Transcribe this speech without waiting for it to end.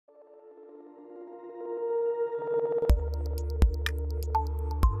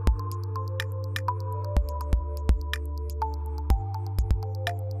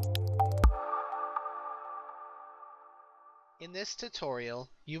this tutorial,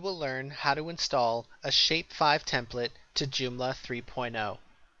 you will learn how to install a Shapefile template to Joomla 3.0.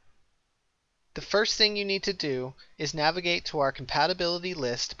 The first thing you need to do is navigate to our compatibility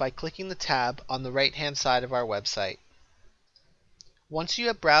list by clicking the tab on the right-hand side of our website. Once you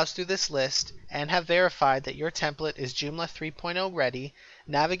have browsed through this list and have verified that your template is Joomla 3.0 ready,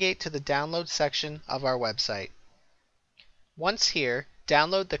 navigate to the Download section of our website. Once here,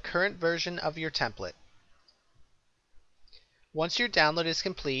 download the current version of your template. Once your download is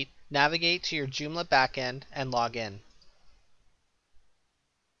complete, navigate to your Joomla backend and log in.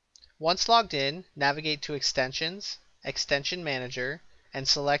 Once logged in, navigate to Extensions, Extension Manager, and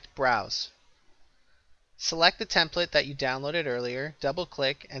select Browse. Select the template that you downloaded earlier,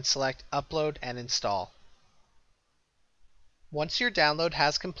 double-click, and select Upload and Install. Once your download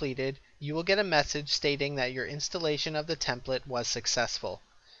has completed, you will get a message stating that your installation of the template was successful.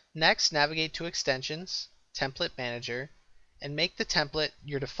 Next, navigate to Extensions, Template Manager, and make the template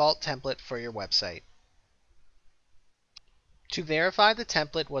your default template for your website. To verify the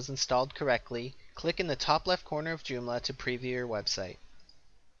template was installed correctly, click in the top left corner of Joomla to preview your website.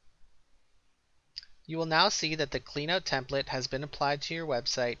 You will now see that the cleanout template has been applied to your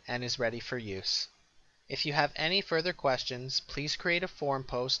website and is ready for use. If you have any further questions, please create a forum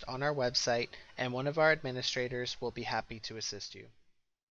post on our website and one of our administrators will be happy to assist you.